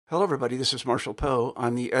Hello, everybody. This is Marshall Poe.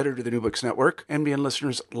 I'm the editor of the New Books Network. NBN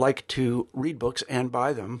listeners like to read books and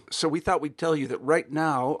buy them. So we thought we'd tell you that right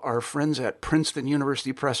now, our friends at Princeton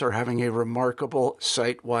University Press are having a remarkable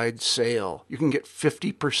site-wide sale. You can get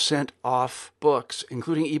 50% off books,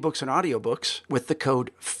 including ebooks and audiobooks, with the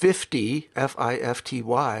code 50,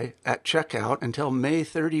 F-I-F-T-Y, at checkout until May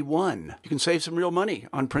 31. You can save some real money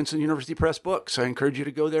on Princeton University Press books. I encourage you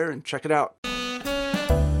to go there and check it out.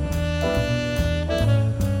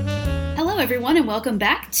 Hello, everyone, and welcome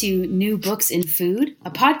back to New Books in Food, a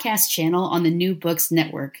podcast channel on the New Books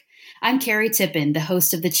Network. I'm Carrie Tippin, the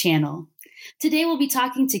host of the channel. Today, we'll be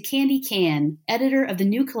talking to Candy Kan, editor of the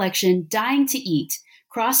new collection, Dying to Eat,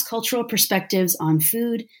 Cross-Cultural Perspectives on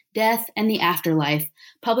Food, Death, and the Afterlife,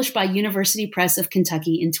 published by University Press of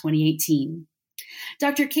Kentucky in 2018.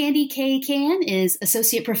 Dr. Candy K. Kan is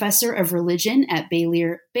Associate Professor of Religion at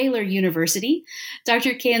Baylor University.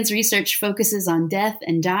 Dr. Kan's research focuses on death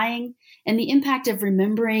and dying, and the impact of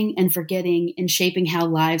remembering and forgetting in shaping how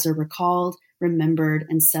lives are recalled, remembered,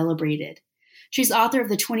 and celebrated. She's author of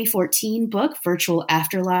the 2014 book, Virtual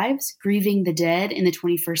Afterlives, Grieving the Dead in the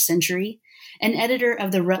 21st Century, and editor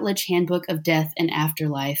of the Routledge Handbook of Death and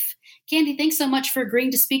Afterlife. Candy, thanks so much for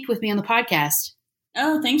agreeing to speak with me on the podcast.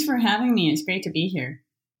 Oh, thanks for having me. It's great to be here.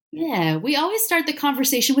 Yeah, we always start the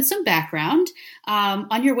conversation with some background.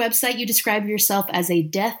 On your website, you describe yourself as a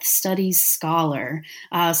death studies scholar.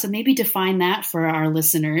 So maybe define that for our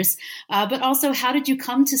listeners. But also, how did you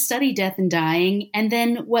come to study death and dying? And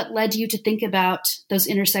then what led you to think about those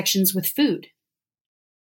intersections with food?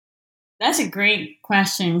 That's a great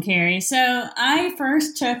question, Carrie. So I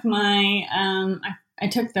first took I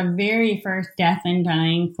took the very first death and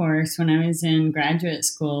dying course when I was in graduate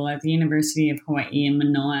school at the University of Hawaii in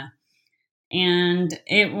Manoa. And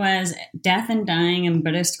it was death and dying in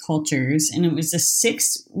Buddhist cultures. And it was a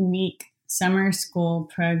 6-week summer school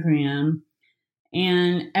program.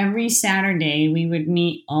 And every Saturday we would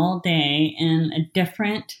meet all day in a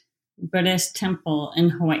different Buddhist temple in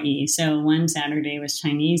Hawaii. So one Saturday was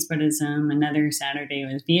Chinese Buddhism, another Saturday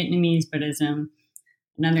was Vietnamese Buddhism,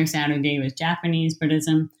 another Saturday was Japanese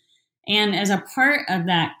Buddhism. And as a part of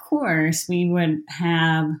that course, we would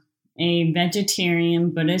have a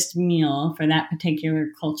vegetarian Buddhist meal for that particular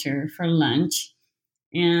culture for lunch.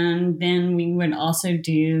 And then we would also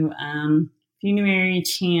do funerary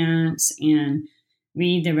chants and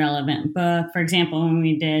read the relevant book. For example, when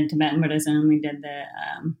we did Tibetan Buddhism, we did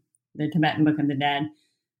the Tibetan Book of the Dead.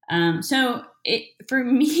 For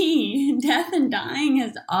me, death and dying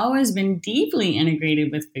has always been deeply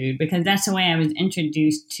integrated with food because that's the way I was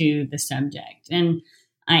introduced to the subject. And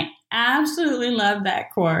I absolutely loved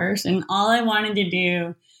that course. And all I wanted to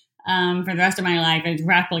do for the rest of my life is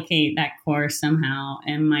replicate that course somehow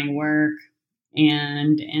in my work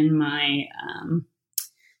and in my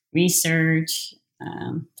research,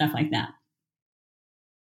 stuff like that.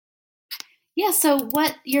 Yeah. So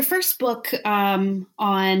what your first book on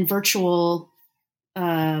virtual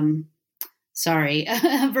afterlives,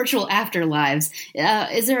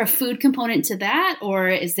 is there a food component to that, or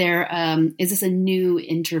is this a new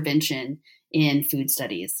intervention in food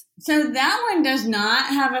studies? So that one does not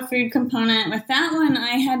have a food component. With that one,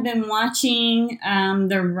 I had been watching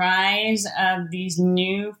the rise of these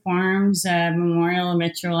new forms of memorial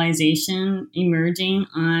ritualization emerging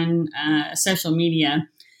on social media.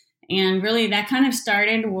 And really, that kind of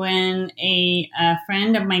started when a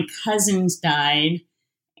friend of my cousin's died,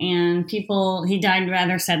 and he died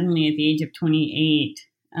rather suddenly at the age of 28.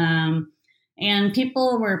 And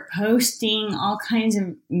people were posting all kinds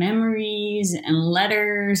of memories and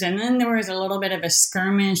letters. And then there was a little bit of a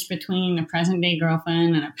skirmish between a present-day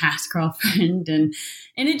girlfriend and a past girlfriend. And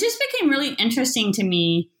it just became really interesting to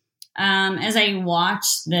me as I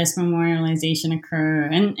watched this memorialization occur.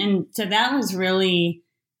 And so that was really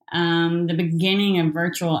the beginning of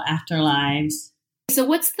virtual afterlives. So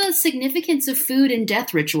what's the significance of food and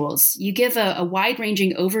death rituals? You give a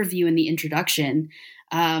wide-ranging overview in the introduction,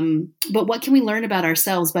 but what can we learn about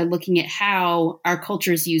ourselves by looking at how our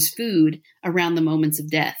cultures use food around the moments of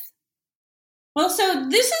death? Well, so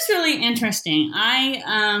this is really interesting.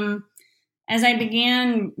 As I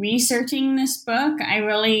began researching this book, I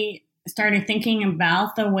really started thinking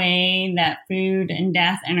about the way that food and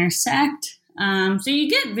death intersect. So you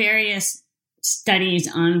get various studies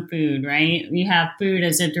on food, right? You have food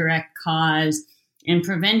as a direct cause in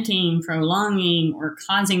preventing, prolonging, or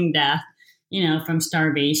causing death, from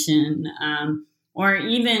starvation, or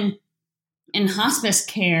even in hospice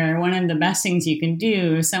care. One of the best things you can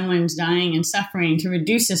do if someone's dying and suffering, to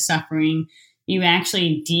reduce the suffering, you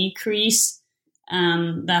actually decrease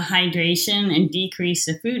the hydration and decrease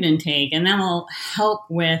the food intake. And that will help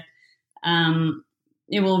with,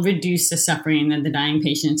 it will reduce the suffering that the dying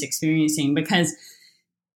patient's experiencing, because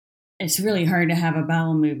it's really hard to have a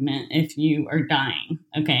bowel movement if you are dying,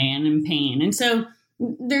 okay, and in pain. And so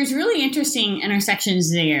there's really interesting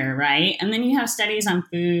intersections there, right? And then you have studies on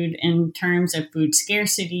food in terms of food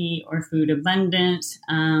scarcity or food abundance,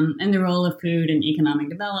 and the role of food in economic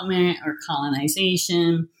development or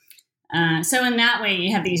colonization. So in that way,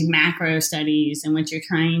 you have these macro studies in which you're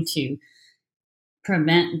trying to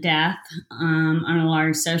prevent death on a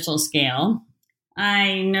large social scale.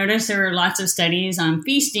 I noticed there were lots of studies on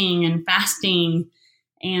feasting and fasting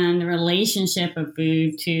and the relationship of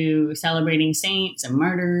food to celebrating saints and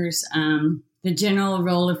martyrs, the general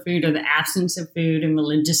role of food or the absence of food in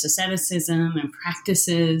religious asceticism and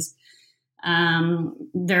practices.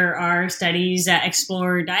 There are studies that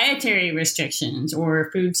explore dietary restrictions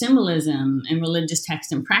or food symbolism in religious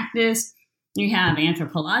text and practice. You have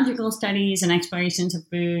anthropological studies and explorations of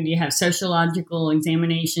food. You have sociological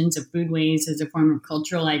examinations of foodways as a form of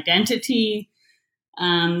cultural identity.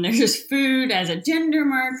 There's food as a gender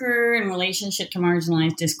marker in relationship to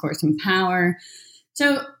marginalized discourse and power.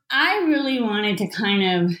 So I really wanted to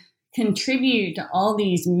kind of contribute to all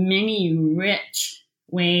these many rich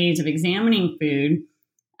ways of examining food.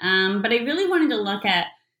 But I really wanted to look at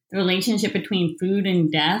the relationship between food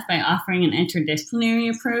and death by offering an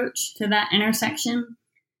interdisciplinary approach to that intersection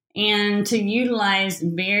and to utilize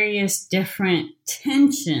various different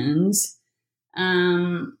tensions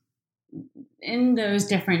in those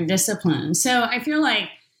different disciplines. So I feel like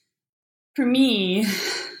for me,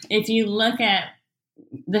 if you look at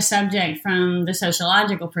the subject from the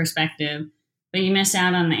sociological perspective, but you miss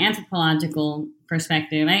out on the anthropological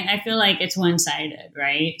perspective, I feel like it's one-sided,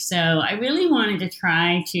 right? So I really wanted to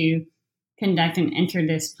try to conduct an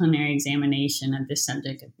interdisciplinary examination of this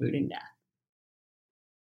subject of food and death.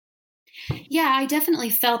 Yeah, I definitely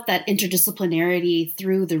felt that interdisciplinarity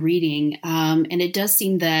through the reading. And it does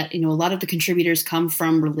seem that, a lot of the contributors come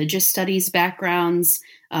from religious studies backgrounds,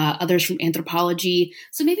 others from anthropology.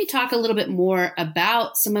 So maybe talk a little bit more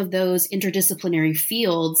about some of those interdisciplinary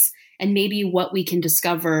fields and maybe what we can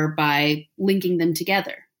discover by linking them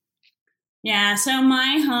together. Yeah, so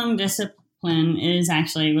my home discipline is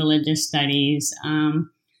actually religious studies.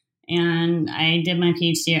 And I did my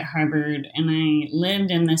PhD at Harvard, and I lived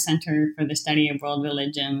in the Center for the Study of World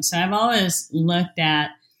Religion. So I've always looked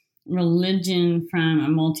at religion from a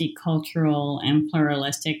multicultural and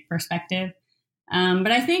pluralistic perspective.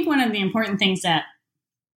 But I think one of the important things that,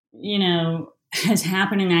 has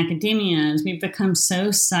happened in academia is we've become so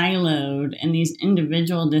siloed in these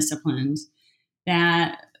individual disciplines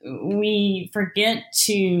that we forget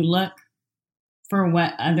to look for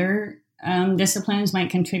what other disciplines might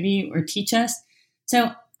contribute or teach us.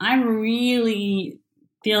 So I really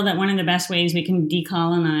feel that one of the best ways we can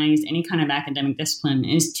decolonize any kind of academic discipline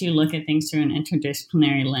is to look at things through an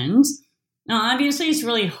interdisciplinary lens. Now, obviously, it's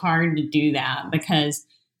really hard to do that because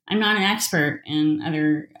I'm not an expert in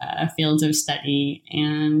other fields of study.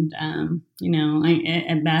 And,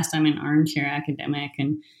 at best, I'm an armchair academic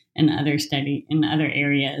and in other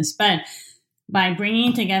areas. But by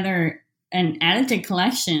bringing together an edited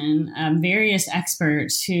collection of various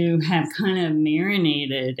experts who have kind of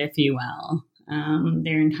marinated, if you will,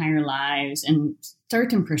 their entire lives in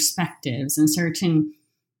certain perspectives and certain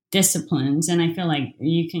disciplines. And I feel like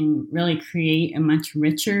you can really create a much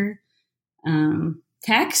richer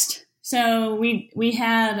text. So we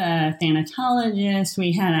had a thanatologist,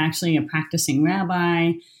 we had actually a practicing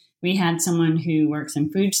rabbi, we had someone who works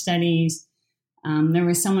in food studies. There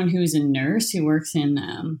was someone who's a nurse who works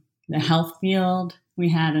in the health field. We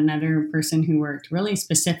had another person who worked really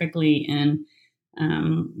specifically in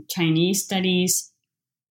Chinese studies.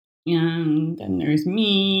 And then there's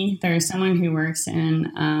me. There's someone who works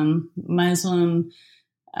in Muslim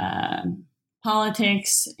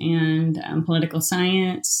politics and political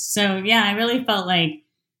science. So, yeah, I really felt like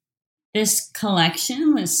this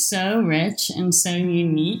collection was so rich and so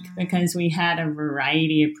unique because we had a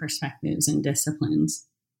variety of perspectives and disciplines.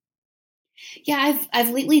 Yeah,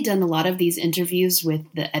 I've lately done a lot of these interviews with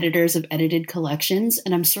the editors of edited collections,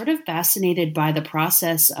 and I'm sort of fascinated by the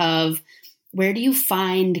process of where do you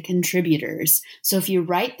find contributors? So if you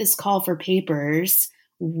write this call for papers,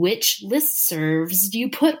 which listservs do you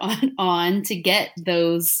put on to get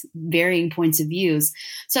those varying points of views?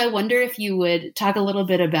 So I wonder if you would talk a little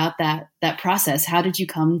bit about that process. How did you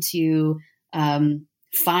come to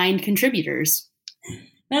find contributors?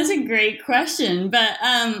 That's a great question. But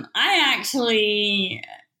I actually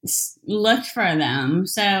looked for them.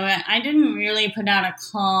 So I didn't really put out a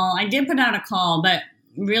call. I did put out a call, but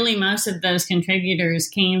really most of those contributors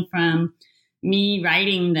came from me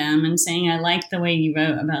writing them and saying, I like the way you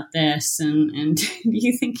wrote about this. And do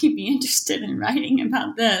you think you'd be interested in writing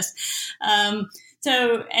about this? And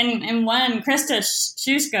one, Krista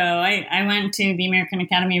Schusko, I went to the American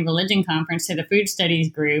Academy of Religion conference to the food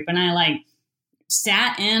studies group, and I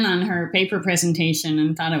sat in on her paper presentation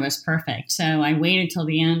and thought it was perfect. So I waited till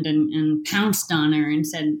the end and pounced on her and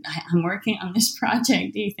said, I'm working on this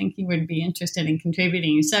project. Do you think you would be interested in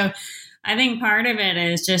contributing? So I think part of it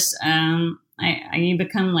is just you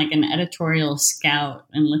become like an editorial scout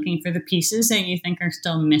and looking for the pieces that you think are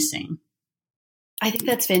still missing. I think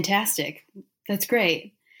that's fantastic. That's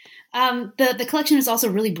great. The collection is also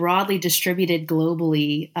really broadly distributed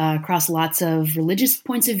globally across lots of religious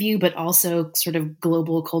points of view, but also sort of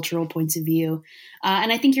global cultural points of view.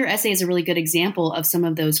 And I think your essay is a really good example of some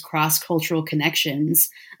of those cross-cultural connections,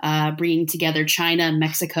 bringing together China,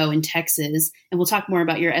 Mexico, and Texas. And we'll talk more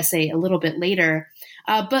about your essay a little bit later.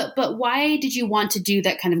 But why did you want to do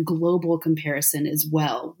that kind of global comparison as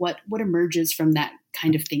well? What emerges from that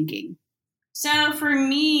kind of thinking? So for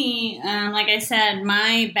me, like I said,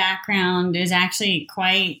 my background is actually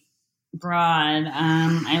quite broad.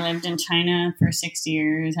 I lived in China for 6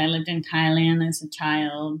 years. I lived in Thailand as a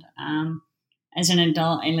child. As an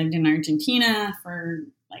adult, I lived in Argentina for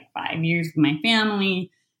 5 years with my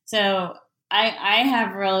family. So I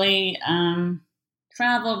have really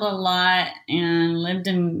traveled a lot and lived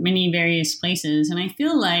in many various places. And I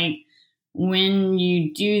feel like when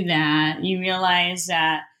you do that, you realize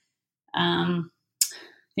that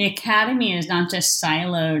the academy is not just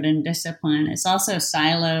siloed in discipline, it's also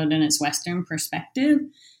siloed in its Western perspective.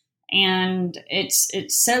 And it's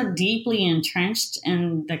so deeply entrenched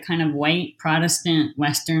in the kind of white Protestant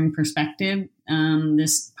Western perspective.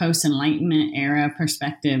 This post-Enlightenment era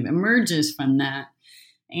perspective emerges from that.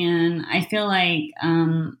 And I feel like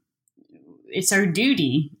it's our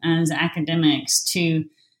duty as academics to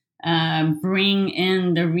bring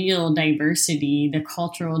in the real diversity, the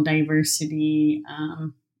cultural diversity,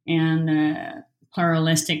 and the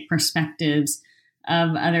pluralistic perspectives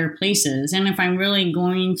of other places. And if I'm really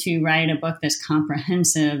going to write a book that's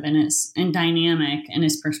comprehensive and dynamic in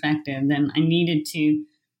its perspective, then I needed to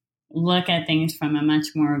look at things from a much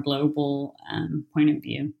more global point of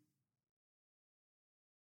view.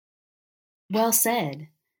 Well said.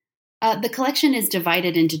 The collection is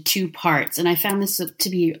divided into two parts, and I found this to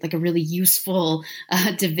be a really useful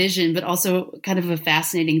division, but also kind of a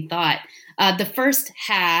fascinating thought. The first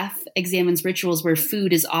half examines rituals where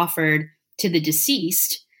food is offered to the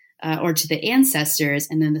deceased or to the ancestors,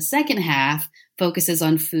 and then the second half focuses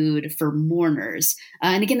on food for mourners.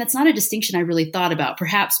 And again, that's not a distinction I really thought about,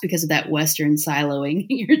 perhaps because of that Western siloing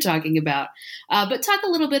you're talking about. But talk a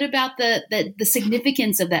little bit about the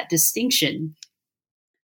significance of that distinction.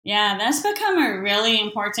 Yeah, that's become a really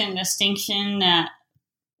important distinction that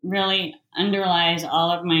really underlies all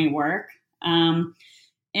of my work.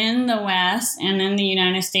 In the West and in the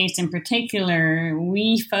United States in particular,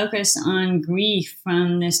 we focus on grief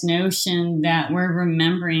from this notion that we're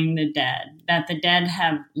remembering the dead, that the dead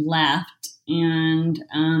have left and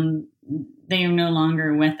they are no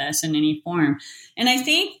longer with us in any form. And I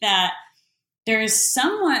think that there's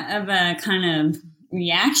somewhat of a kind of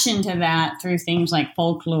reaction to that through things like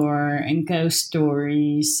folklore and ghost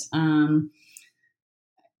stories.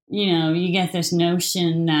 You get this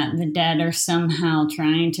notion that the dead are somehow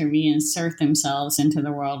trying to reinsert themselves into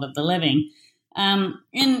the world of the living. And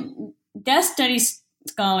death studies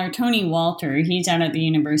scholar Tony Walter, he's out at the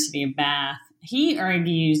University of Bath, he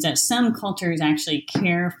argues that some cultures actually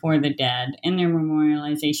care for the dead in their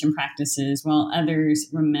memorialization practices while others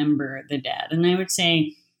remember the dead. And I would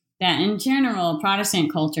say that in general,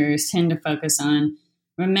 Protestant cultures tend to focus on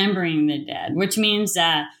remembering the dead, which means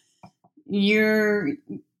that you're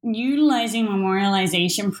utilizing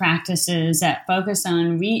memorialization practices that focus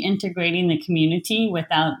on reintegrating the community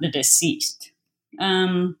without the deceased.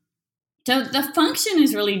 So the function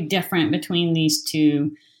is really different between these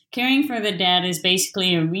two. Caring for the dead is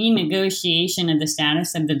basically a renegotiation of the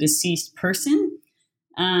status of the deceased person.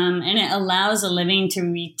 And it allows the living to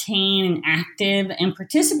retain an active and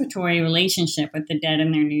participatory relationship with the dead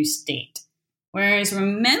in their new state. Whereas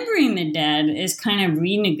remembering the dead is kind of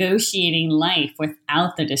renegotiating life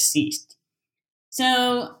without the deceased.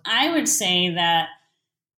 So I would say that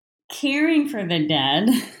caring for the dead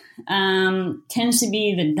tends to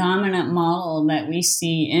be the dominant model that we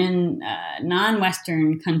see in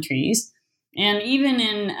non-Western countries and even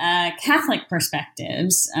in Catholic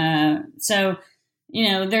perspectives. So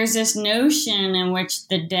there's this notion in which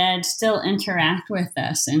the dead still interact with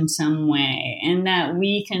us in some way, and that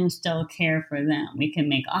we can still care for them. We can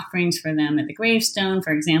make offerings for them at the gravestone,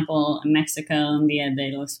 for example, in Mexico, in Dia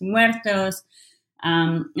de los Muertos.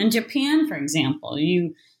 In Japan, for example,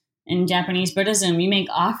 in Japanese Buddhism, you make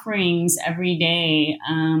offerings every day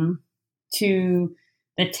to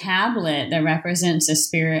the tablet that represents the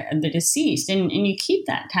spirit of the deceased, and you keep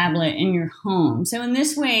that tablet in your home. So in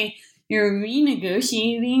this way, you're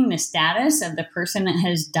renegotiating the status of the person that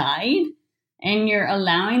has died, and you're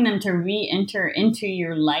allowing them to re-enter into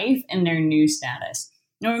your life in their new status.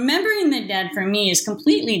 Now, remembering the dead for me is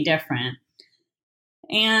completely different.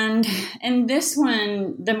 And in this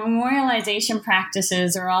one, the memorialization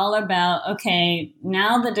practices are all about, okay,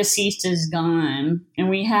 now the deceased is gone, and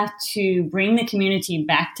we have to bring the community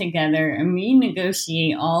back together and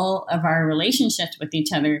renegotiate all of our relationships with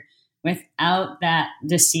each other without that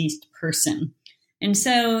deceased person. And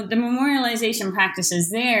so the memorialization practices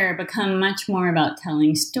there become much more about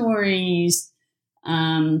telling stories,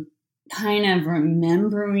 kind of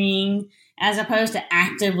remembering, as opposed to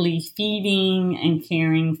actively feeding and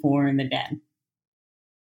caring for the dead.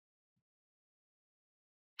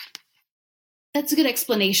 That's a good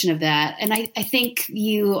explanation of that. And I think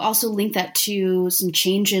you also link that to some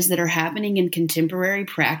changes that are happening in contemporary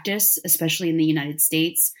practice, especially in the United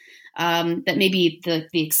States. That maybe the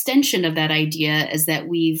extension of that idea is that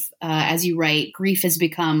we've, as you write, grief has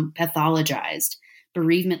become pathologized.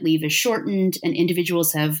 Bereavement leave is shortened, and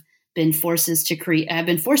individuals have been forced to create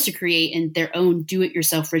in their own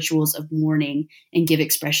do-it-yourself rituals of mourning and give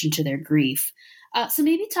expression to their grief. So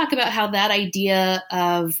maybe talk about how that idea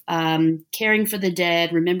of caring for the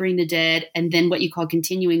dead, remembering the dead, and then what you call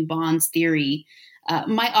continuing bonds theory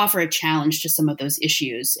might offer a challenge to some of those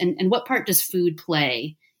issues. And what part does food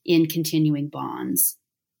play in continuing bonds?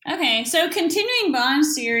 Okay, so continuing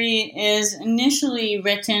bonds theory is initially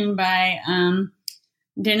written by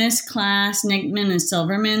Dennis Klass, Nickman, and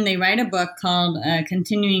Silverman. They write a book called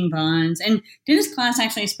Continuing Bonds. And Dennis Klass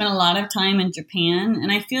actually spent a lot of time in Japan.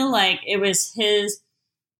 And I feel like it was his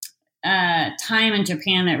time in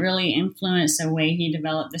Japan that really influenced the way he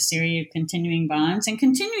developed the theory of continuing bonds. And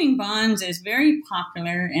continuing bonds is very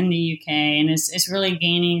popular in the UK, and it's really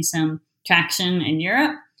gaining some traction in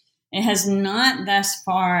Europe. It has not thus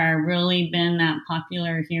far really been that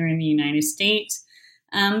popular here in the United States.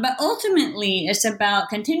 But ultimately, it's about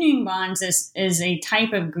continuing bonds is a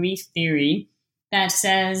type of grief theory that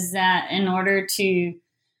says that in order to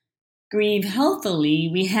grieve healthily,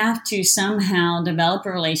 we have to somehow develop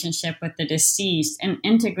a relationship with the deceased and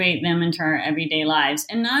integrate them into our everyday lives.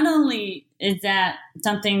 And not only is that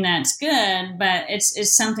something that's good, but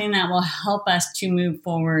it's something that will help us to move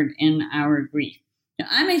forward in our grief. Now,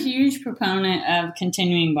 I'm a huge proponent of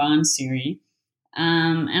continuing bonds theory,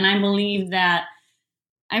 and I believe that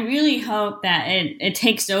I really hope that it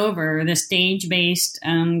takes over the stage-based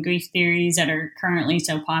grief theories that are currently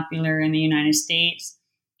so popular in the United States.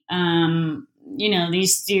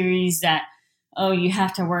 These theories that, you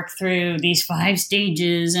have to work through these 5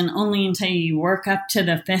 stages, and only until you work up to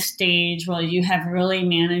the 5th stage will you have really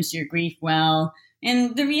managed your grief well.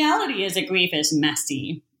 And the reality is that grief is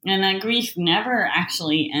messy, and that grief never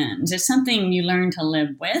actually ends. It's something you learn to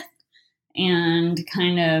live with and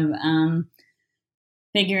kind of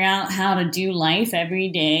figure out how to do life every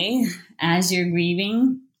day as you're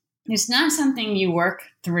grieving. It's not something you work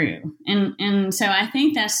through. And so I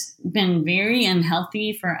think that's been very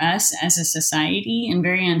unhealthy for us as a society and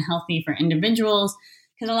very unhealthy for individuals,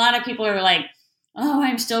 because a lot of people are like, oh,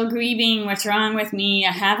 I'm still grieving. What's wrong with me?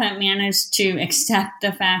 I haven't managed to accept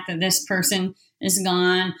the fact that this person is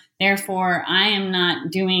gone. Therefore, I am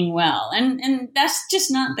not doing well. And that's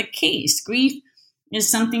just not the case. Grief is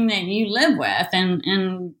something that you live with,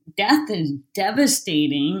 and death is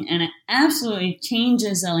devastating, and it absolutely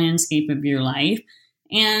changes the landscape of your life.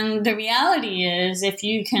 And the reality is, if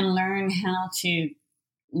you can learn how to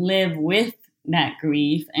live with that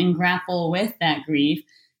grief and grapple with that grief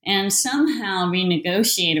and somehow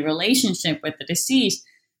renegotiate a relationship with the deceased,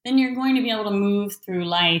 then you're going to be able to move through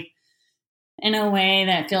life in a way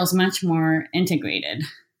that feels much more integrated.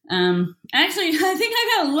 Actually, I think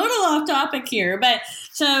I got a little off topic here, but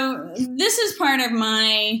so this is part of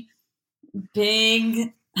my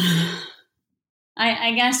big,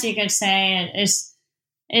 I guess you could say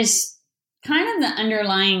is kind of the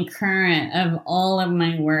underlying current of all of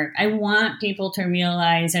my work. I want people to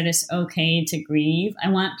realize that it's okay to grieve. I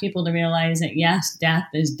want people to realize that, yes, death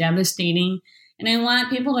is devastating. And I want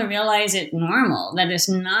people to realize it's normal, that it's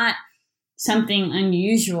not something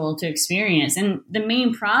unusual to experience. And the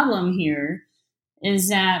main problem here is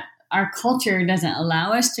that our culture doesn't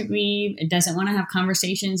allow us to grieve. It doesn't want to have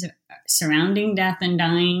conversations surrounding death and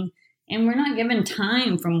dying. And we're not given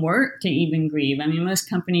time from work to even grieve. I mean, most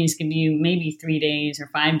companies give you maybe 3 days or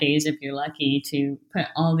 5 days, if you're lucky, to put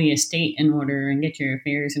all the estate in order and get your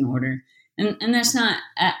affairs in order. And that's not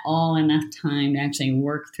at all enough time to actually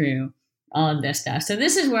work through all of this stuff. So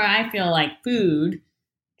this is where I feel like food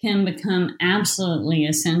can become absolutely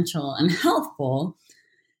essential and helpful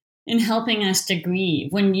in helping us to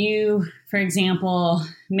grieve. When you, for example,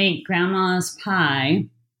 make grandma's pie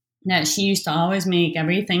that she used to always make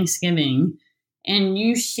every Thanksgiving, and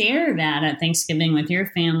you share that at Thanksgiving with your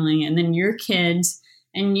family and then your kids,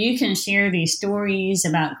 and you can share these stories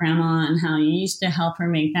about grandma and how you used to help her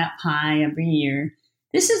make that pie every year.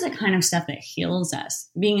 This is the kind of stuff that heals us,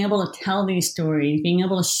 being able to tell these stories, being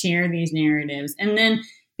able to share these narratives, and then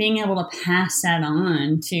being able to pass that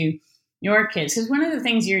on to your kids. Because one of the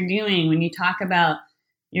things you're doing when you talk about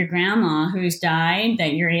your grandma who's died,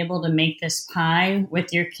 that you're able to make this pie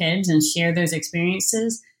with your kids and share those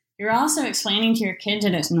experiences, you're also explaining to your kids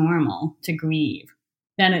that it's normal to grieve,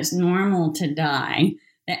 that it's normal to die,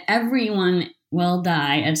 that everyone will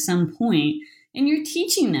die at some point. And you're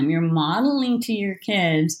teaching them, you're modeling to your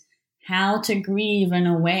kids how to grieve in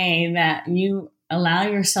a way that you allow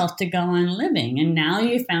yourself to go on living. And now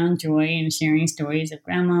you found joy in sharing stories of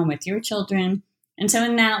grandma with your children. And so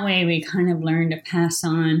in that way, we kind of learn to pass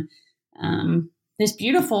on this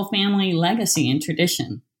beautiful family legacy and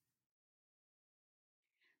tradition.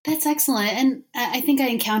 That's excellent. And I think I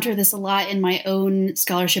encounter this a lot in my own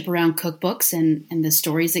scholarship around cookbooks and the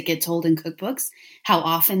stories that get told in cookbooks, how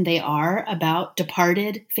often they are about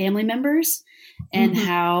departed family members and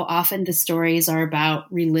how often the stories are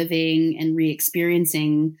about reliving and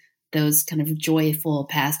re-experiencing those kind of joyful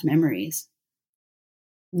past memories.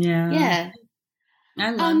 Yeah. Yeah. I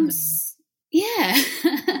love that. Yeah.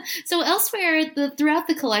 So elsewhere, throughout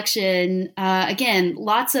the collection, again,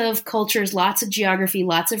 lots of cultures, lots of geography,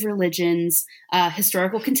 lots of religions,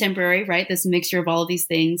 historical, contemporary, right? This mixture of all of these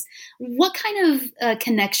things. What kind of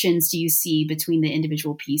connections do you see between the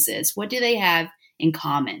individual pieces? What do they have in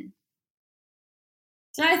common?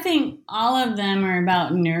 So I think all of them are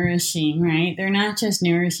about nourishing, right? They're not just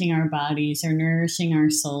nourishing our bodies, they're nourishing our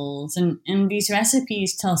souls. And these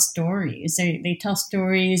recipes tell stories. They tell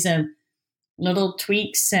stories of little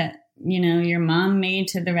tweaks that, your mom made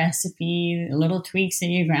to the recipe, little tweaks that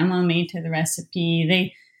your grandma made to the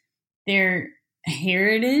recipe. They're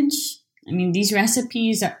heritage. I mean, these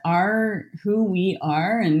recipes are who we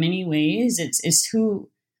are in many ways. It's who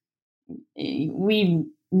we've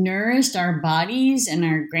nourished our bodies, and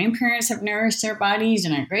our grandparents have nourished their bodies,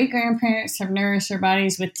 and our great-grandparents have nourished their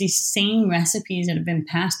bodies with these same recipes that have been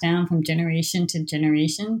passed down from generation to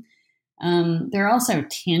generation. They're also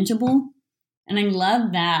tangible. And I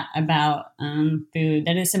love that about food,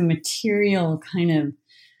 that it's a material kind of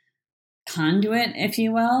conduit, if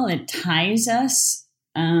you will. It ties us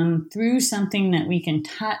through something that we can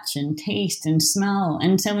touch and taste and smell.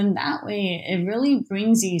 And so in that way, it really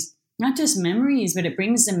brings these, not just memories, but it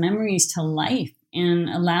brings the memories to life and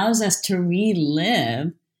allows us to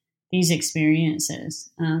relive these experiences.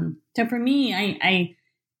 So for me, I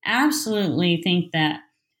absolutely think that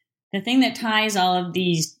the thing that ties all of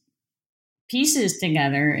these pieces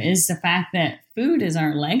together is the fact that food is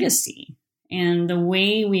our legacy, and the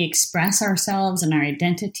way we express ourselves and our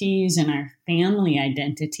identities and our family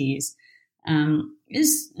identities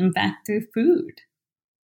is in fact through food.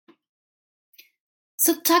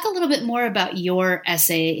 So talk a little bit more about your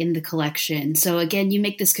essay in the collection. So again, you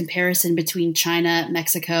make this comparison between China,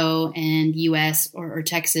 Mexico, and US or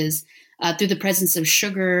Texas through the presence of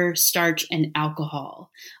sugar, starch, and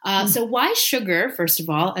alcohol. So why sugar, first of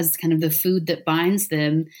all, as kind of the food that binds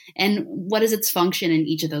them, and what is its function in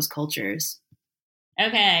each of those cultures?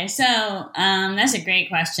 Okay, so that's a great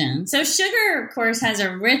question. So sugar, of course, has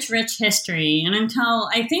a rich history. And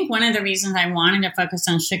I think one of the reasons I wanted to focus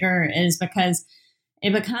on sugar is because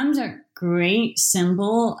it becomes a great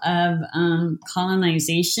symbol of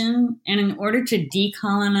colonization. And in order to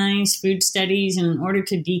decolonize food studies and in order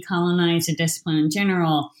to decolonize the discipline in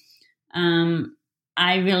general,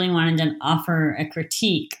 I really wanted to offer a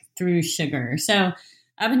critique through sugar. So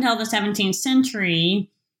up until the 17th century,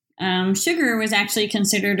 sugar was actually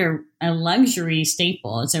considered a luxury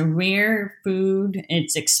staple. It's a rare food.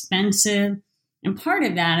 It's expensive. And part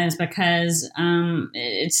of that is because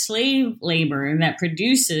it's slave labor that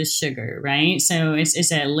produces sugar, right? So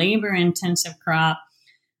it's a labor-intensive crop.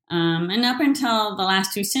 And up until the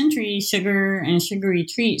last 2 centuries, sugar and sugary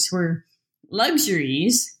treats were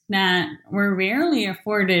luxuries that were rarely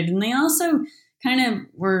afforded. And they also kind of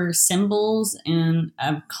were symbols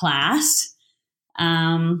of class.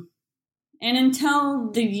 And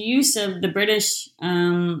until the use of the British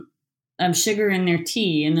of sugar in their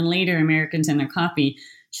tea, and then later Americans in their coffee,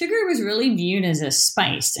 sugar was really viewed as a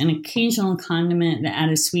spice, an occasional condiment that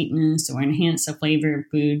added sweetness or enhanced the flavor of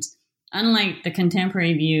foods. Unlike the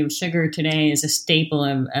contemporary view of sugar today as a staple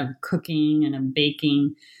of cooking and of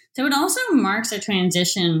baking. So it also marks a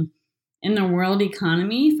transition in the world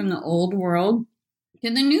economy from the old world to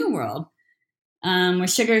the new world.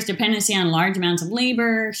 With sugar's dependency on large amounts of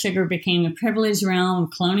labor, sugar became the privileged realm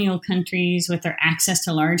of colonial countries with their access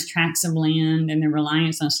to large tracts of land and their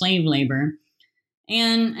reliance on slave labor.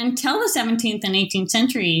 And until the 17th and 18th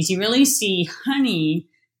centuries, you really see honey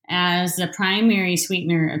as the primary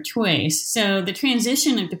sweetener of choice. So the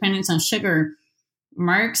transition of dependence on sugar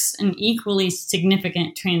marks an equally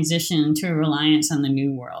significant transition to a reliance on the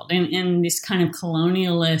New World. And this kind of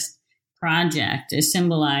colonialist project is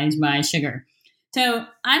symbolized by sugar. So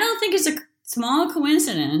I don't think it's a small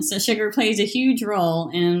coincidence that sugar plays a huge role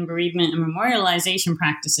in bereavement and memorialization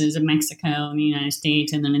practices in Mexico and the United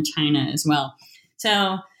States, and then in China as well.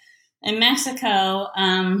 So in Mexico,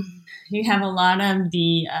 you have a lot of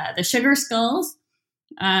the sugar skulls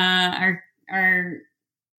are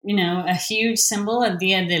a huge symbol of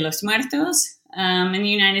Dia de los Muertos. In the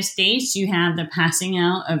United States, you have the passing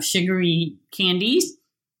out of sugary candies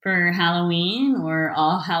for Halloween or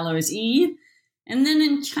All Hallows Eve. And then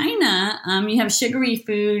in China, you have sugary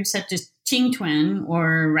foods such as qingtuan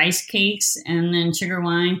or rice cakes, and then sugar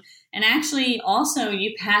wine. And actually, also,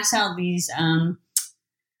 you pass out these,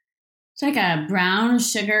 it's like a brown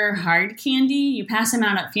sugar hard candy. You pass them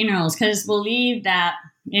out at funerals because it's believed that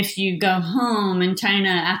if you go home in China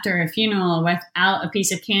after a funeral without a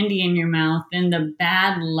piece of candy in your mouth, then the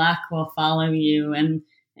bad luck will follow you and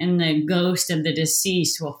the ghost of the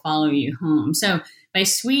deceased will follow you home. So by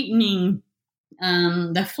sweetening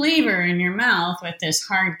the flavor in your mouth with this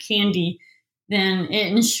hard candy, then it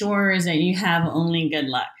ensures that you have only good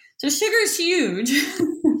luck. So sugar is huge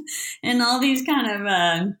in all these kind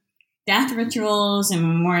of death rituals and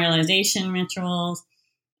memorialization rituals.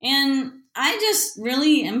 And I just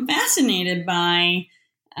really am fascinated by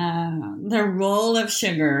the role of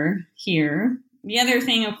sugar here. The other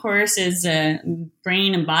thing, of course, is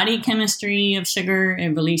brain and body chemistry of sugar.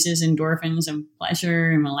 It releases endorphins of pleasure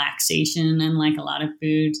and relaxation, unlike a lot of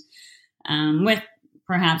foods, with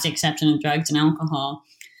perhaps the exception of drugs and alcohol.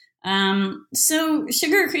 So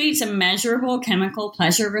sugar creates a measurable chemical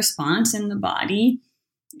pleasure response in the body.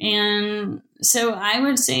 And so I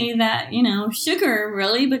would say that, sugar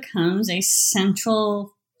really becomes a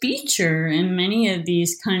central feature in many of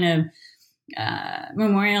these kind of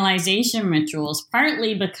memorialization rituals,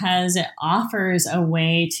 partly because it offers a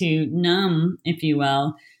way to numb, if you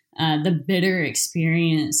will, the bitter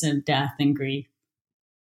experience of death and grief.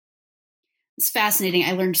 It's fascinating.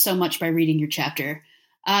 I learned so much by reading your chapter.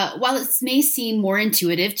 While it may seem more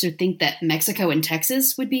intuitive to think that Mexico and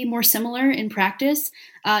Texas would be more similar in practice,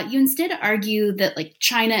 you instead argue that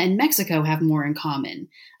China and Mexico have more in common.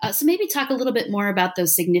 So maybe talk a little bit more about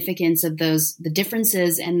those significance of the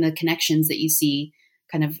differences and the connections that you see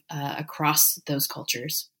kind of across those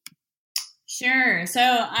cultures. Sure.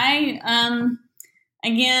 So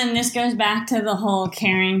again, this goes back to the whole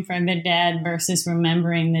caring for the dead versus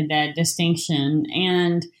remembering the dead distinction.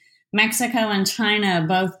 And Mexico and China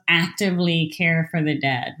both actively care for the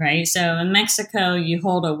dead, right? So in Mexico, you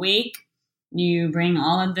hold a wake, you bring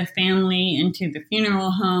all of the family into the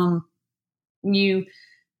funeral home, you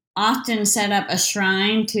often set up a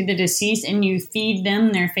shrine to the deceased and you feed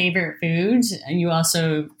them their favorite foods. You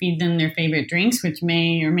also feed them their favorite drinks, which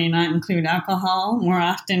may or may not include alcohol. More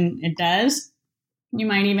often it does. You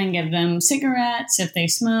might even give them cigarettes if they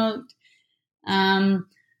smoked.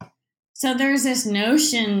 So there's this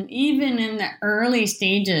notion, even in the early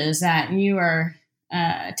stages, that you are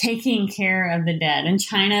taking care of the dead. In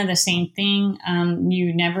China, the same thing.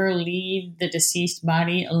 You never leave the deceased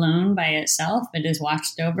body alone by itself. It is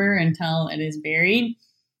watched over until it is buried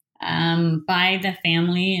by the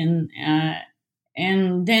family.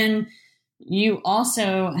 And then you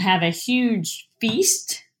also have a huge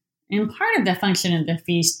feast. And part of the function of the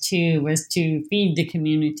feast, too, was to feed the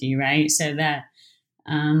community, right? So that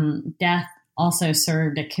death also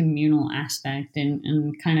served a communal aspect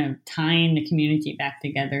and kind of tying the community back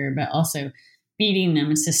together, but also feeding them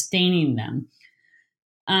and sustaining them.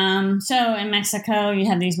 So in Mexico, you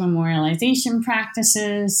have these memorialization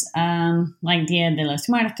practices, like Dia de los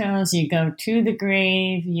Muertos. You go to the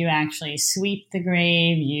grave, you actually sweep the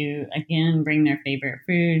grave, you again bring their favorite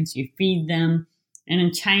foods, you feed them, And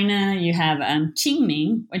in China, you have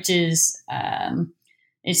Qingming, which is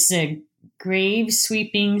it's a grave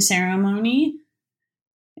sweeping ceremony.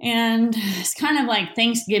 And it's kind of like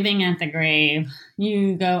Thanksgiving at the grave.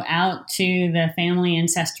 You go out to the family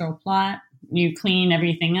ancestral plot. You clean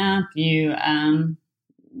everything up. You,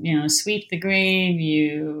 sweep the grave.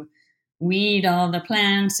 You weed all the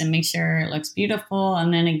plants and make sure it looks beautiful.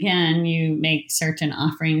 And then again, you make certain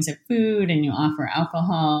offerings of food and you offer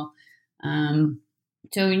alcohol.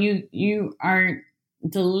 So you are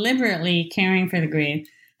deliberately caring for the grave.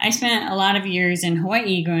 I spent a lot of years in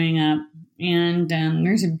Hawaii growing up, and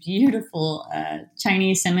there's a beautiful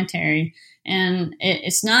Chinese cemetery. And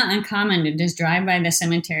it's not uncommon to just drive by the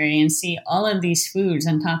cemetery and see all of these foods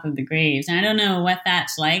on top of the graves. And I don't know what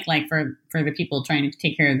that's like for the people trying to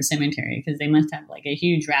take care of the cemetery, because they must have like a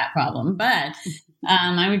huge rat problem. But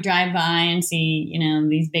I would drive by and see,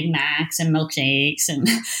 these Big Macs and milkshakes. And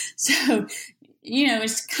so,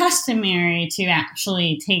 it's customary to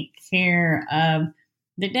actually take care of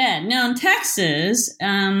the dead. Now in Texas,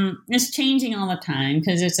 it's changing all the time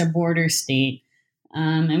because it's a border state.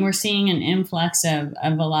 And we're seeing an influx of a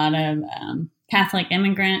lot of Catholic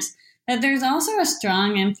immigrants. But there's also a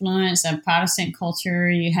strong influence of Protestant culture.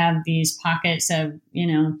 You have these pockets of,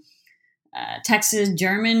 Texas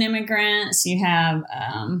German immigrants. You have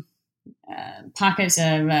pockets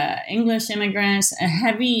of English immigrants, a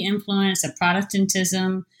heavy influence of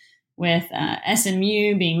Protestantism with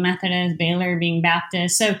SMU being Methodist, Baylor being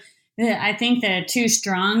Baptist. So I think the two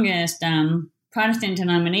strongest Protestant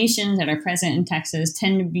denominations that are present in Texas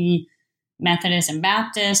tend to be Methodist and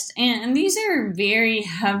Baptist. And these are very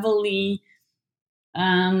heavily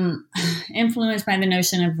influenced by the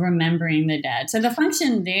notion of remembering the dead. So the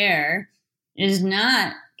function there is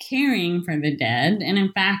not caring for the dead. And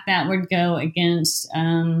in fact, that would go against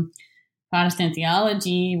Protestant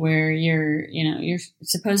theology, where you're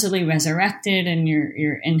supposedly resurrected and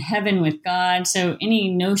you're in heaven with God. So any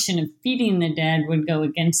notion of feeding the dead would go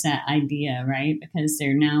against that idea, right? Because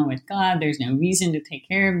they're now with God. There's no reason to take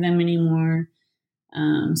care of them anymore.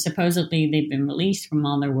 Supposedly they've been released from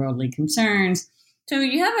all their worldly concerns. So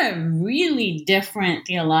you have a really different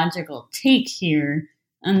theological take here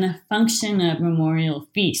on the function of memorial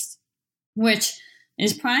feasts, which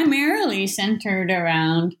is primarily centered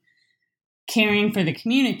around caring for the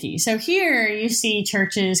community. So here you see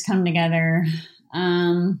churches come together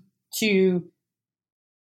to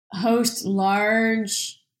host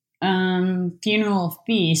large funeral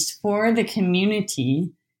feasts for the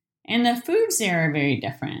community. And the foods there are very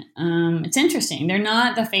different. It's interesting. They're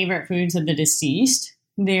not the favorite foods of the deceased.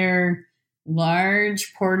 They're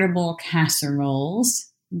large portable casseroles.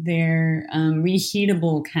 They're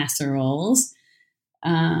reheatable casseroles.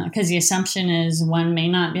 Because the assumption is one may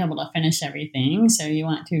not be able to finish everything. So you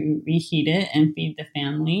want to reheat it and feed the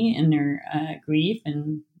family in their grief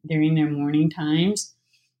and during their mourning times.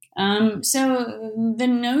 So the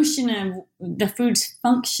notion of the food's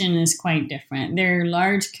function is quite different. They're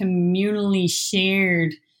large communally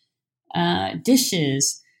shared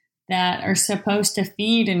dishes that are supposed to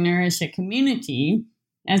feed and nourish a community,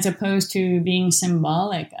 as opposed to being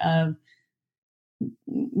symbolic of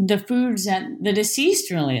the foods that the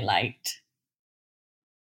deceased really liked.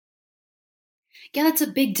 Yeah, that's a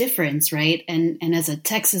big difference, right? And as a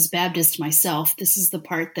Texas Baptist myself, this is the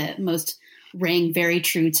part that most rang very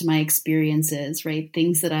true to my experiences, right?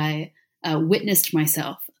 Things that I witnessed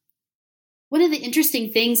myself. One of the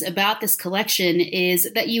interesting things about this collection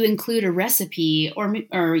is that you include a recipe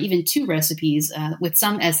or even two recipes with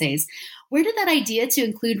some essays. Where did that idea to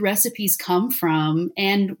include recipes come from,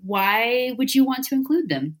 and why would you want to include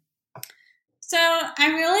them? So I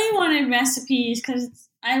really wanted recipes because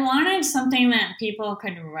I wanted something that people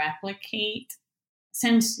could replicate.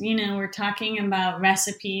 Since, we're talking about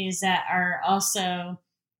recipes that are also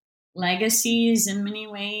legacies in many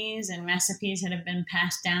ways, and recipes that have been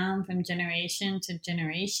passed down from generation to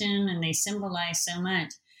generation, and they symbolize so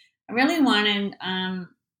much. I really wanted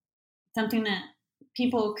something that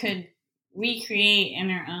people could recreate in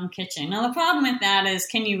their own kitchen. Now, the problem with that is,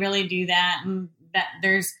 can you really do that? And that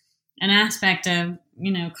there's an aspect of,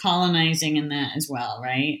 colonizing in that as well,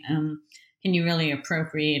 right? Can you really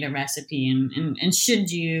appropriate a recipe and should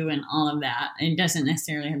you, and all of that? It doesn't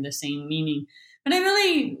necessarily have the same meaning. But I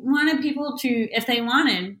really wanted people to, if they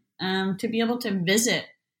wanted, to be able to visit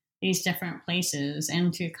these different places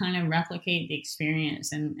and to kind of replicate the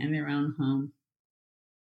experience in their own home.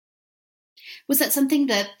 Was that something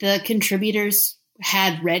that the contributors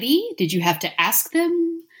had ready? Did you have to ask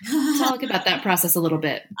them? Talk about that process a little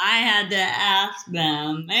bit. I had to ask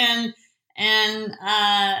them. And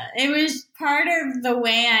it was part of the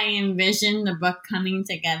way I envisioned the book coming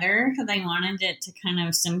together, because I wanted it to kind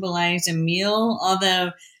of symbolize a meal.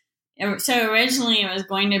 So originally it was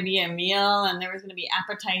going to be a meal, and there was going to be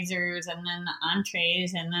appetizers and then the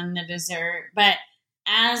entrees and then the dessert. But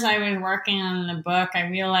as I was working on the book, I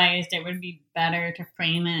realized it would be better to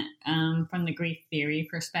frame it from the grief theory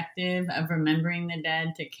perspective of remembering the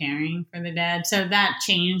dead to caring for the dead. So that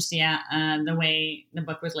changed the way the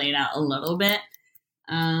book was laid out a little bit.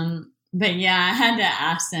 But yeah, I had to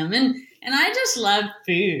ask them. And I just love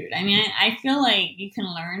food. I mean, I feel like you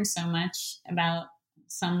can learn so much about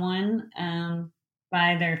someone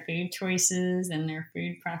by their food choices and their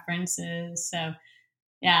food preferences. So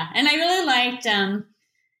yeah, and I really liked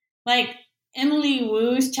like Emily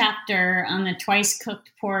Wu's chapter on the twice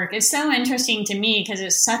cooked pork. It's so interesting to me because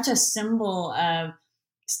it's such a symbol of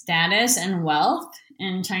status and wealth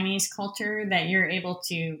in Chinese culture, that you're able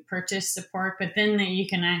to purchase the pork, but then that you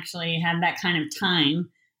can actually have that kind of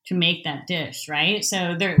time to make that dish, right?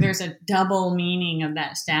 So there's a double meaning of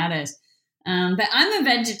that status. But I'm a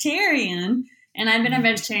vegetarian, and I've been a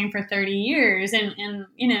vegetarian for 30 years. And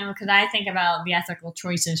you know, because I think about the ethical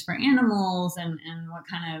choices for animals and what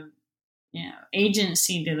kind of, you know,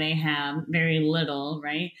 agency do they have? Very little,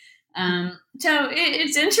 right? So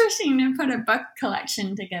it's interesting to put a book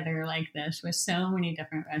collection together like this with so many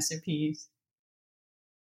different recipes.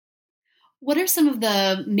 What are some of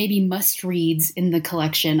the maybe must reads in the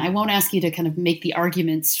collection? I won't ask you to kind of make the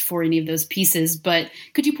arguments for any of those pieces, but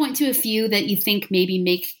could you point to a few that you think maybe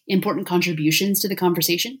make important contributions to the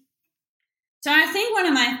conversation? So I think one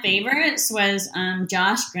of my favorites was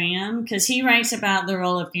Josh Graham, because he writes about the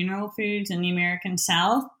role of funeral foods in the American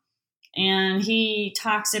South. And he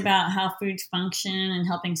talks about how foods function and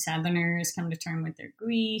helping Southerners come to terms with their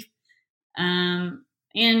grief.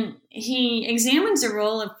 And he examines the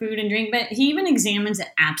role of food and drink, but he even examines the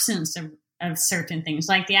absence of certain things,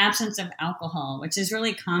 like the absence of alcohol, which is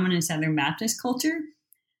really common in Southern Baptist culture.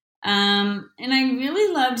 And I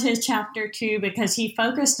really loved his chapter too, because he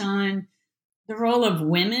focused on the role of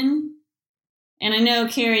women. And I know,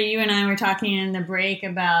 Carrie, you and I were talking in the break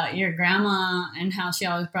about your grandma and how she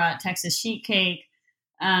always brought Texas sheet cake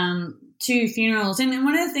to funerals. And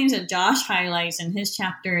one of the things that Josh highlights in his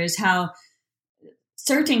chapter is how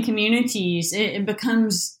certain communities, it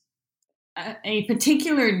becomes a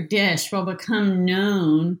particular dish will become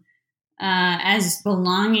known as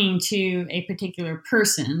belonging to a particular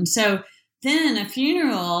person. So then a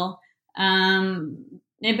funeral,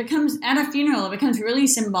 it becomes really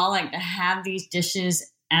symbolic to have these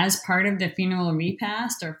dishes as part of the funeral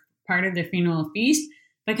repast or part of the funeral feast,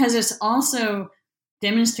 because it's also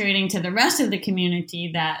demonstrating to the rest of the community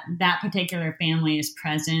that that particular family is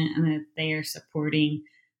present and that they are supporting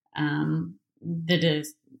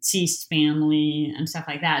the deceased family and stuff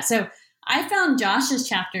like that. So I found Josh's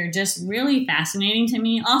chapter just really fascinating to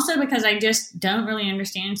me, also because I just don't really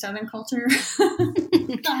understand Southern culture.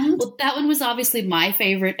 Well, that one was obviously my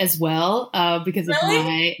favorite as well, because of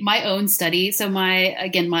my own study. So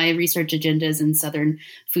my research agenda is in Southern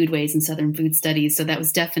foodways and Southern food studies. So that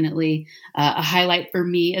was definitely a highlight for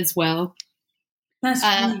me as well. That's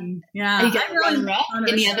funny. Yeah.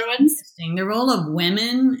 Any other ones? The role of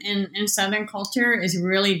women in Southern culture is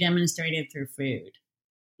really demonstrated through food.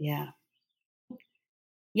 Yeah.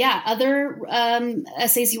 Yeah. Other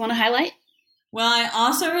essays you want to highlight? Well, I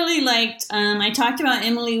also really liked, I talked about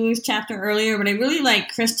Emily Wu's chapter earlier, but I really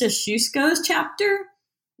liked Krista Shusko's chapter,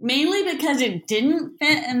 mainly because it didn't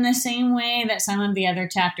fit in the same way that some of the other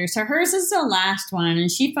chapters. So hers is the last one, and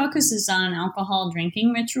she focuses on alcohol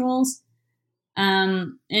drinking rituals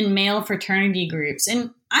in male fraternity groups. And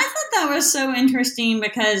I thought that was so interesting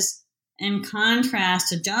because, in contrast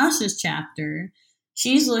to Josh's chapter,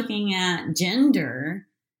 she's looking at gender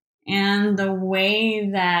and the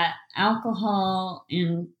way that alcohol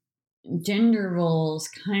and gender roles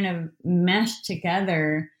kind of mesh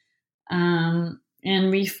together and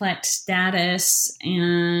reflect status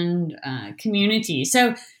and community.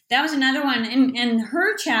 So that was another one. In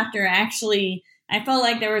her chapter, actually, I felt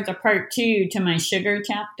like there was a part 2 to my sugar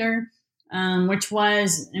chapter, which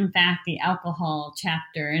was, in fact, the alcohol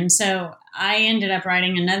chapter. And so I ended up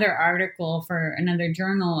writing another article for another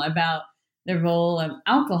journal about the role of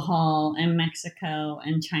alcohol in Mexico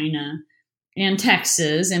and China and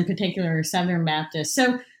Texas, in particular Southern Baptist.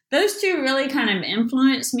 So those two really kind of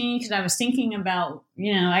influenced me, because I was thinking about,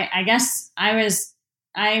 I guess I was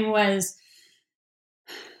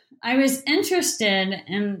interested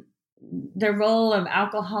in the role of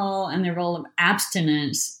alcohol and the role of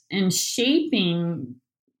abstinence in shaping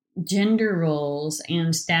gender roles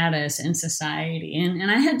and status in society.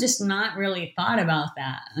 And I had just not really thought about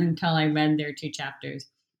that until I read their 2 chapters.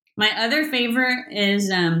 My other favorite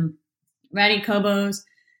is Radi Kobo's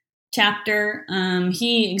chapter.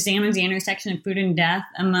 He examines the intersection of food and death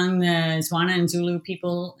among the Zwana and Zulu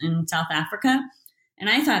people in South Africa. And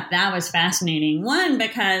I thought that was fascinating. One,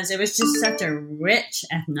 because it was just such a rich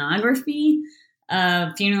ethnography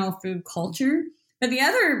of funeral food culture. But the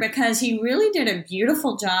other, because he really did a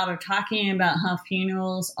beautiful job of talking about how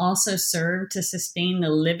funerals also serve to sustain the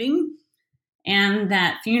living, and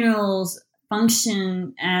that funerals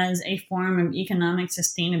function as a form of economic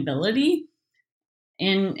sustainability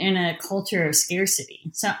in a culture of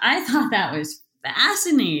scarcity. So I thought that was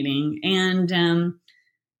fascinating. And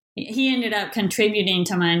he ended up contributing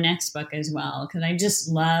to my next book as well, because I just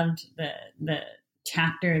loved the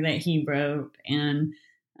chapter that he wrote. And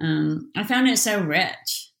I found it so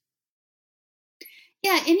rich.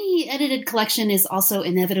 Yeah, any edited collection is also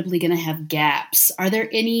inevitably going to have gaps. Are there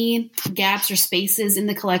any gaps or spaces in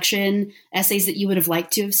the collection, essays that you would have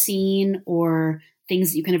liked to have seen, or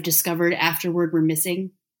things that you kind of discovered afterward were missing?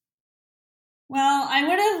 Well, I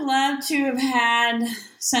would have loved to have had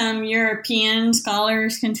some European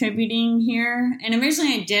scholars contributing here. And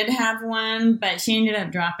originally I did have one, but she ended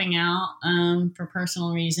up dropping out for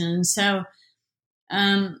personal reasons. So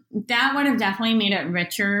that would have definitely made it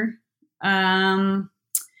richer. And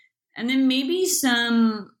then maybe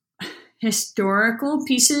some historical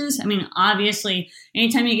pieces. I mean, obviously,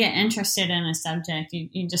 anytime you get interested in a subject,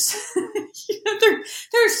 you just,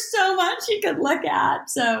 there's so much you could look at.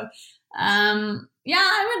 So, yeah,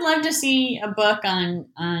 I would love to see a book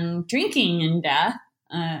on drinking and death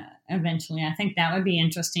eventually. I think that would be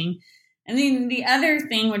interesting. And then the other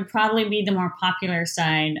thing would probably be the more popular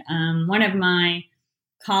side. One of my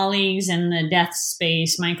colleagues in the death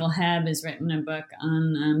space, Michael Hebb, has written a book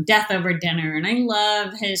on death over dinner, and I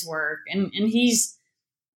love his work. And he's,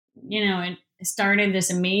 it started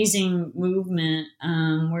this amazing movement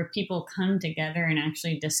where people come together and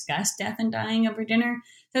actually discuss death and dying over dinner.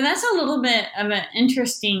 So that's a little bit of an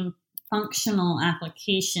interesting functional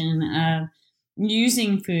application of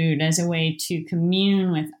using food as a way to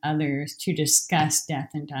commune with others to discuss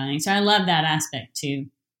death and dying. So I love that aspect too.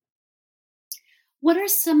 What are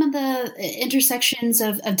some of the intersections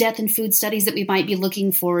of death and food studies that we might be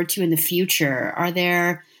looking forward to in the future? Are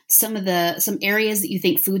there some areas that you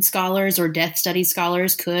think food scholars or death study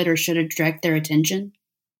scholars could or should direct their attention?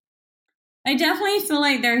 I definitely feel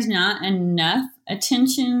like there's not enough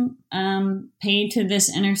attention paid to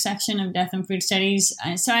this intersection of death and food studies.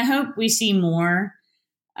 So I hope we see more.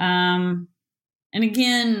 And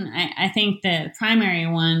again, I think the primary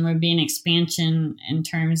one would be an expansion in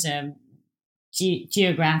terms of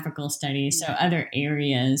geographical studies, so other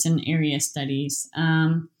areas and area studies.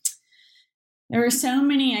 There were so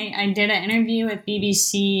many. I did an interview with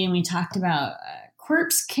BBC, and we talked about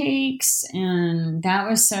corpse cakes, and that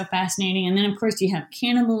was so fascinating. And then, of course, you have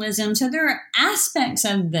cannibalism. So there are aspects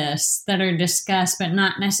of this that are discussed, but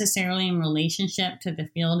not necessarily in relationship to the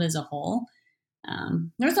field as a whole.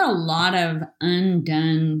 There's a lot of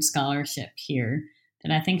undone scholarship here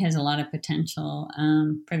that I think has a lot of potential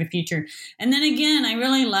for the future. And then again, I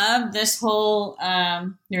really love this whole,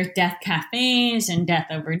 there's death cafes and death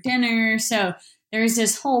over dinner. So there's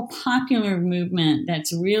this whole popular movement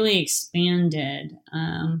that's really expanded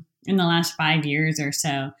in the last 5 years or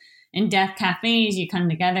so. In death cafes, you come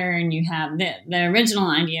together and you have, the original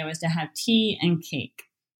idea was to have tea and cake.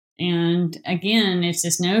 And again, it's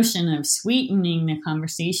this notion of sweetening the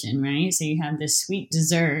conversation, right? So you have this sweet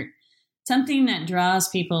dessert, something that draws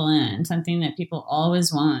people in, something that people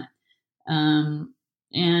always want. And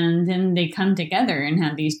then they come together and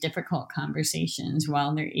have these difficult conversations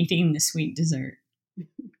while they're eating the sweet dessert.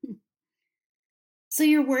 So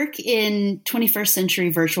your work in 21st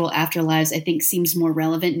century virtual afterlives, I think, seems more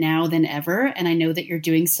relevant now than ever. And I know that you're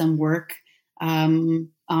doing some work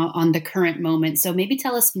on the current moment. So maybe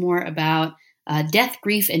tell us more about death,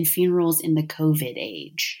 grief, and funerals in the COVID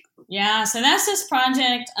age. Yeah, so that's this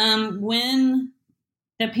project. When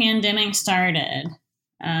the pandemic started,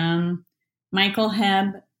 Michael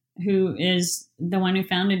Hebb, who is the one who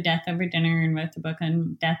founded Death Over Dinner and wrote the book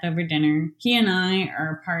on Death Over Dinner, he and I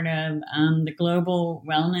are part of the Global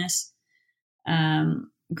Wellness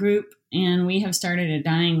group, and we have started a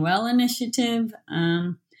Dying Well initiative.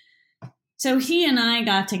 So he and I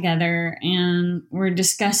got together and we're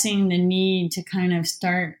discussing the need to kind of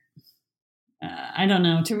start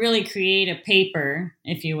to really create a paper,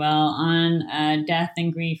 if you will, on death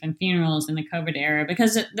and grief and funerals in the COVID era.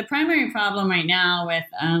 Because the primary problem right now with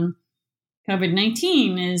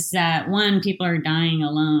COVID-19 is that, one, people are dying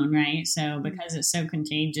alone, right? So because it's so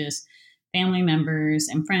contagious, family members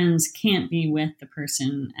and friends can't be with the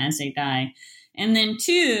person as they die. And then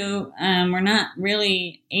two, we're not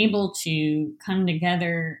really able to come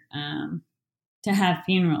together to have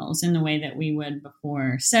funerals in the way that we would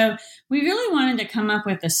before. So we really wanted to come up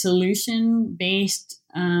with a solution-based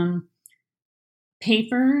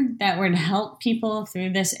paper that would help people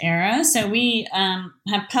through this era. So we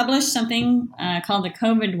have published something called the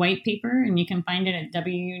COVID White Paper, and you can find it at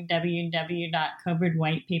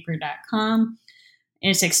www.covidwhitepaper.com.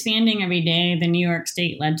 It's expanding every day. The New York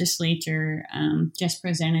State Legislature just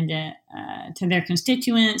presented it to their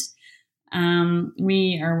constituents.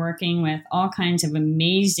 We are working with all kinds of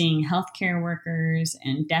amazing healthcare workers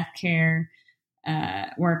and death care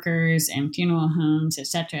workers and funeral homes, et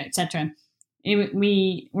cetera, et cetera.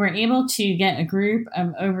 We were able to get a group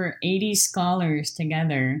of over 80 scholars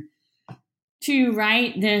together to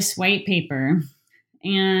write this white paper.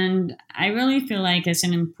 And I really feel like it's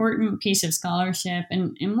an important piece of scholarship.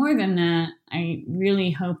 And more than that, I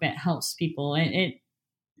really hope it helps people. It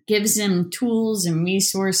gives them tools and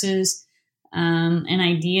resources and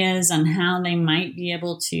ideas on how they might be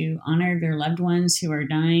able to honor their loved ones who are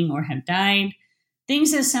dying or have died.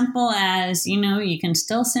 Things as simple as, you can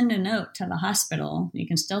still send a note to the hospital. You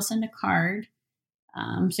can still send a card.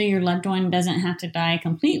 So your loved one doesn't have to die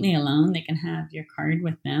completely alone. They can have your card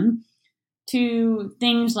with them. To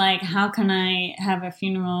things like, how can I have a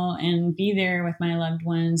funeral and be there with my loved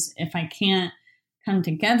ones if I can't come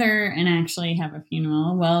together and actually have a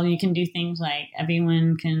funeral? Well, you can do things like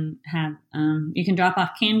everyone can have, you can drop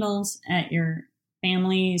off candles at your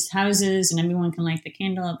family's houses and everyone can light the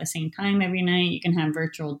candle at the same time every night. You can have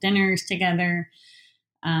virtual dinners together.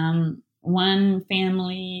 One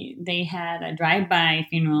family, they had a drive-by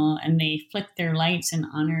funeral and they flicked their lights in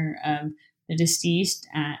honor of the deceased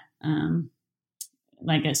at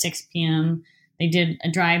at 6 p.m. They did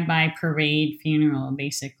a drive-by parade funeral,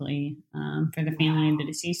 basically, for the family of the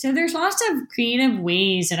deceased. So there's lots of creative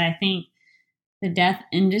ways that I think the death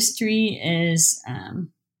industry is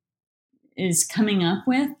coming up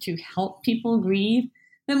with to help people grieve.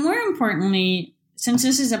 But more importantly, since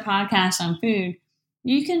this is a podcast on food,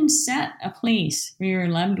 you can set a place for your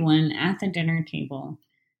loved one at the dinner table.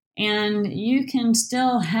 And you can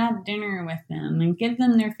still have dinner with them and give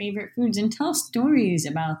them their favorite foods and tell stories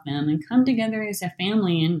about them and come together as a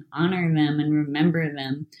family and honor them and remember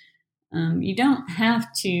them. You don't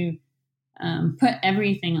have to put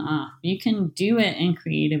everything off. You can do it in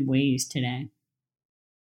creative ways today.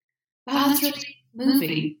 Wow, that's really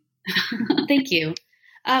moving. Thank you.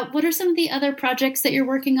 What are some of the other projects that you're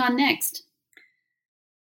working on next?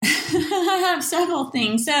 I have several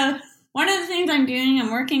things. So one of the things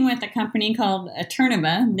I'm working with a company called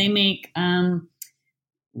Eternova. They make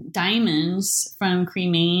diamonds from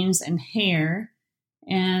cremains and hair.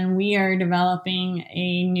 And we are developing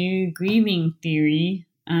a new grieving theory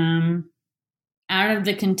out of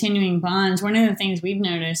the continuing bonds. One of the things we've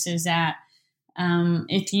noticed is that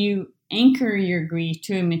if you anchor your grief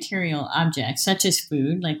to a material object, such as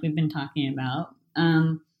food, like we've been talking about,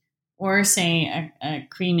 or say a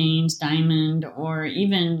cremains diamond, or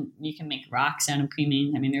even you can make rocks out of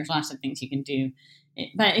cremains. I mean, there's lots of things you can do.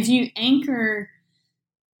 But if you anchor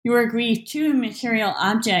your grief to a material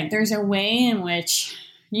object, there's a way in which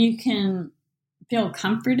you can feel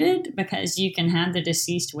comforted because you can have the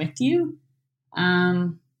deceased with you.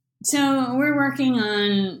 So we're working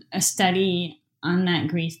on a study on that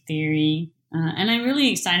grief theory, and I'm really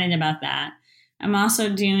excited about that. I'm also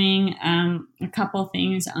doing a couple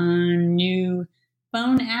things on new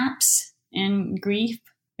phone apps and grief.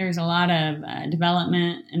 There's a lot of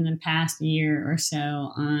development in the past year or so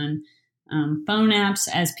on phone apps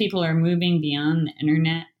as people are moving beyond the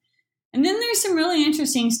internet. And then there's some really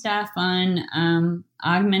interesting stuff on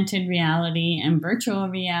augmented reality and virtual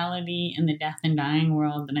reality in the death and dying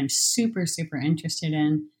world that I'm super, super interested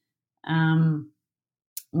in.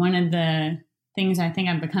 One of the things I think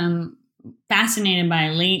I've become fascinated by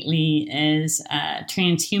lately is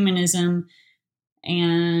transhumanism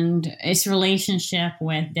and its relationship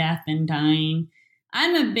with death and dying.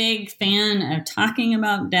 I'm a big fan of talking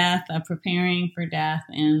about death, of preparing for death,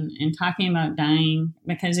 and talking about dying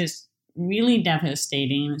because it's really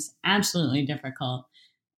devastating. It's absolutely difficult.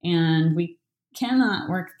 And we cannot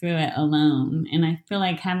work through it alone. And I feel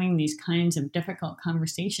like having these kinds of difficult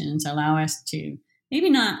conversations allow us to maybe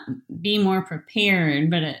not be more prepared,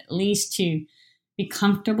 but at least to be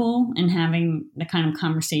comfortable in having the kind of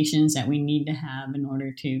conversations that we need to have in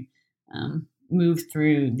order to move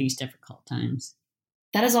through these difficult times.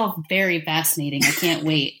 That is all very fascinating. I can't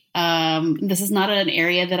wait. This is not an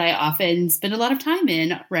area that I often spend a lot of time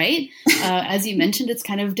in, right? As you mentioned, it's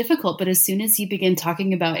kind of difficult, but as soon as you begin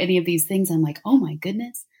talking about any of these things, I'm like, oh my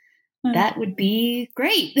goodness, that would be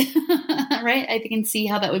great, right? I can see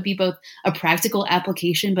how that would be both a practical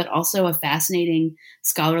application, but also a fascinating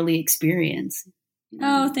scholarly experience.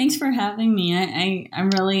 Oh, thanks for having me. I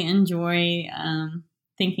really enjoy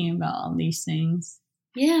thinking about all these things.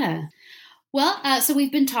 Yeah. Well, so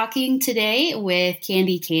we've been talking today with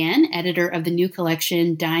Candy Kan, editor of the new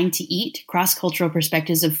collection, Dying to Eat, Cross-Cultural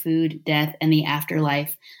Perspectives of Food, Death, and the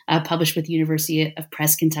Afterlife, published with University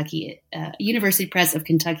Press of Kentucky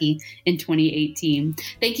in 2018.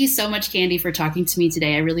 Thank you so much, Candy, for talking to me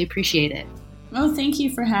today. I really appreciate it. Oh, thank you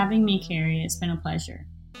for having me, Carrie. It's been a pleasure.